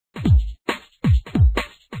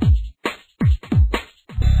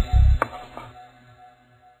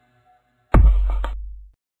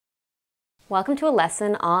Welcome to a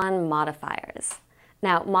lesson on modifiers.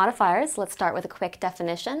 Now, modifiers, let's start with a quick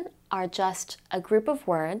definition, are just a group of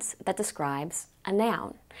words that describes a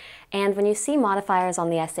noun. And when you see modifiers on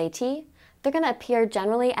the SAT, they're going to appear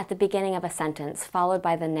generally at the beginning of a sentence, followed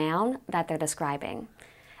by the noun that they're describing.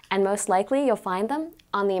 And most likely, you'll find them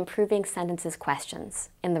on the Improving Sentences questions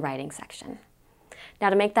in the writing section. Now,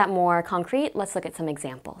 to make that more concrete, let's look at some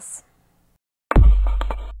examples.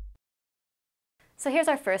 So here's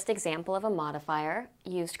our first example of a modifier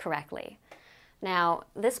used correctly. Now,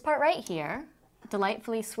 this part right here,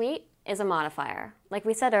 delightfully sweet, is a modifier. Like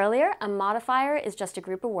we said earlier, a modifier is just a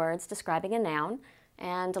group of words describing a noun,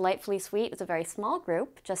 and delightfully sweet is a very small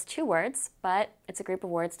group, just two words, but it's a group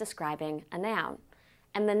of words describing a noun.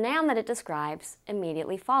 And the noun that it describes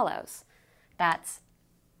immediately follows. That's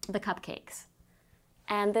the cupcakes.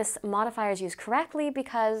 And this modifier is used correctly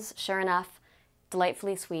because, sure enough,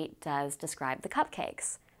 delightfully sweet does describe the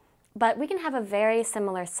cupcakes. But we can have a very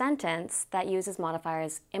similar sentence that uses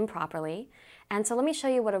modifiers improperly. And so let me show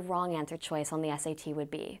you what a wrong answer choice on the SAT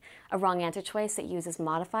would be. A wrong answer choice that uses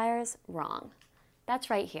modifiers wrong. That's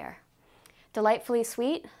right here. Delightfully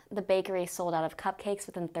sweet, the bakery sold out of cupcakes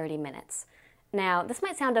within 30 minutes. Now, this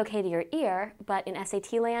might sound okay to your ear, but in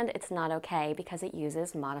SAT land, it's not okay because it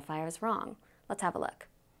uses modifiers wrong. Let's have a look.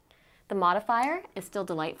 The modifier is still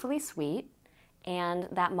delightfully sweet, and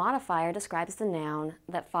that modifier describes the noun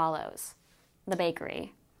that follows, the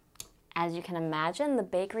bakery. As you can imagine, the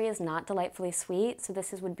bakery is not delightfully sweet, so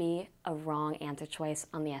this would be a wrong answer choice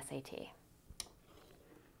on the SAT.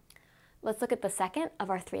 Let's look at the second of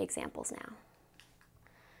our three examples now.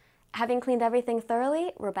 Having cleaned everything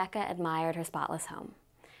thoroughly, Rebecca admired her spotless home.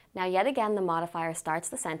 Now, yet again, the modifier starts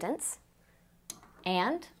the sentence,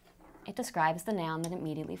 and it describes the noun that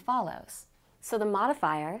immediately follows. So the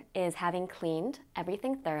modifier is having cleaned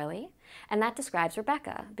everything thoroughly, and that describes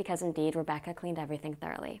Rebecca, because indeed Rebecca cleaned everything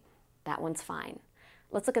thoroughly. That one's fine.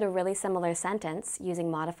 Let's look at a really similar sentence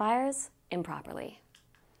using modifiers improperly.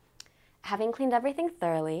 Having cleaned everything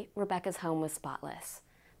thoroughly, Rebecca's home was spotless.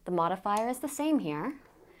 The modifier is the same here,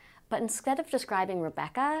 but instead of describing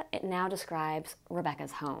Rebecca, it now describes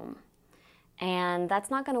Rebecca's home. And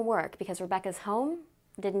that's not going to work because Rebecca's home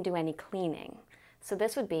didn't do any cleaning. So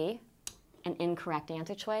this would be an incorrect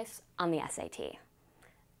answer choice on the SAT.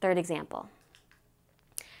 Third example.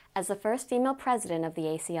 As the first female president of the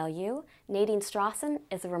ACLU, Nadinestrassen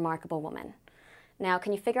is a remarkable woman. Now,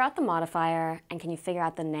 can you figure out the modifier and can you figure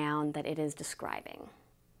out the noun that it is describing?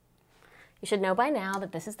 You should know by now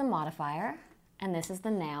that this is the modifier and this is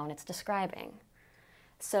the noun it's describing.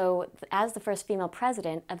 So, as the first female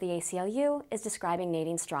president of the ACLU is describing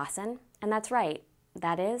Nadinestrassen, and that's right,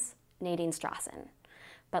 that is Nadinestrassen.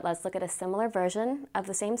 But let's look at a similar version of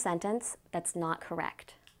the same sentence that's not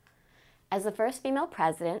correct. As the first female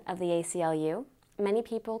president of the ACLU, many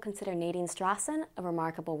people consider Nadinestrassen a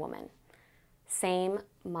remarkable woman. Same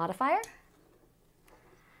modifier,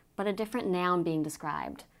 but a different noun being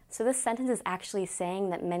described. So this sentence is actually saying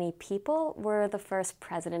that many people were the first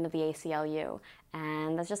president of the ACLU,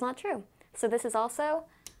 and that's just not true. So this is also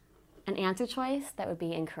an answer choice that would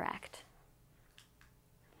be incorrect.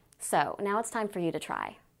 So now it's time for you to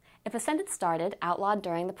try. If a sentence started outlawed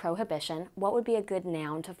during the Prohibition, what would be a good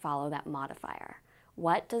noun to follow that modifier?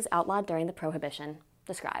 What does outlawed during the Prohibition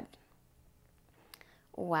describe?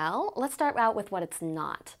 Well, let's start out with what it's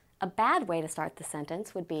not. A bad way to start the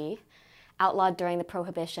sentence would be outlawed during the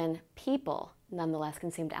Prohibition, people nonetheless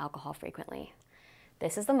consumed alcohol frequently.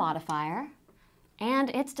 This is the modifier,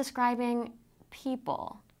 and it's describing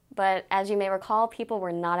people. But as you may recall, people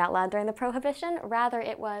were not outlawed during the Prohibition, rather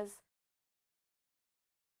it was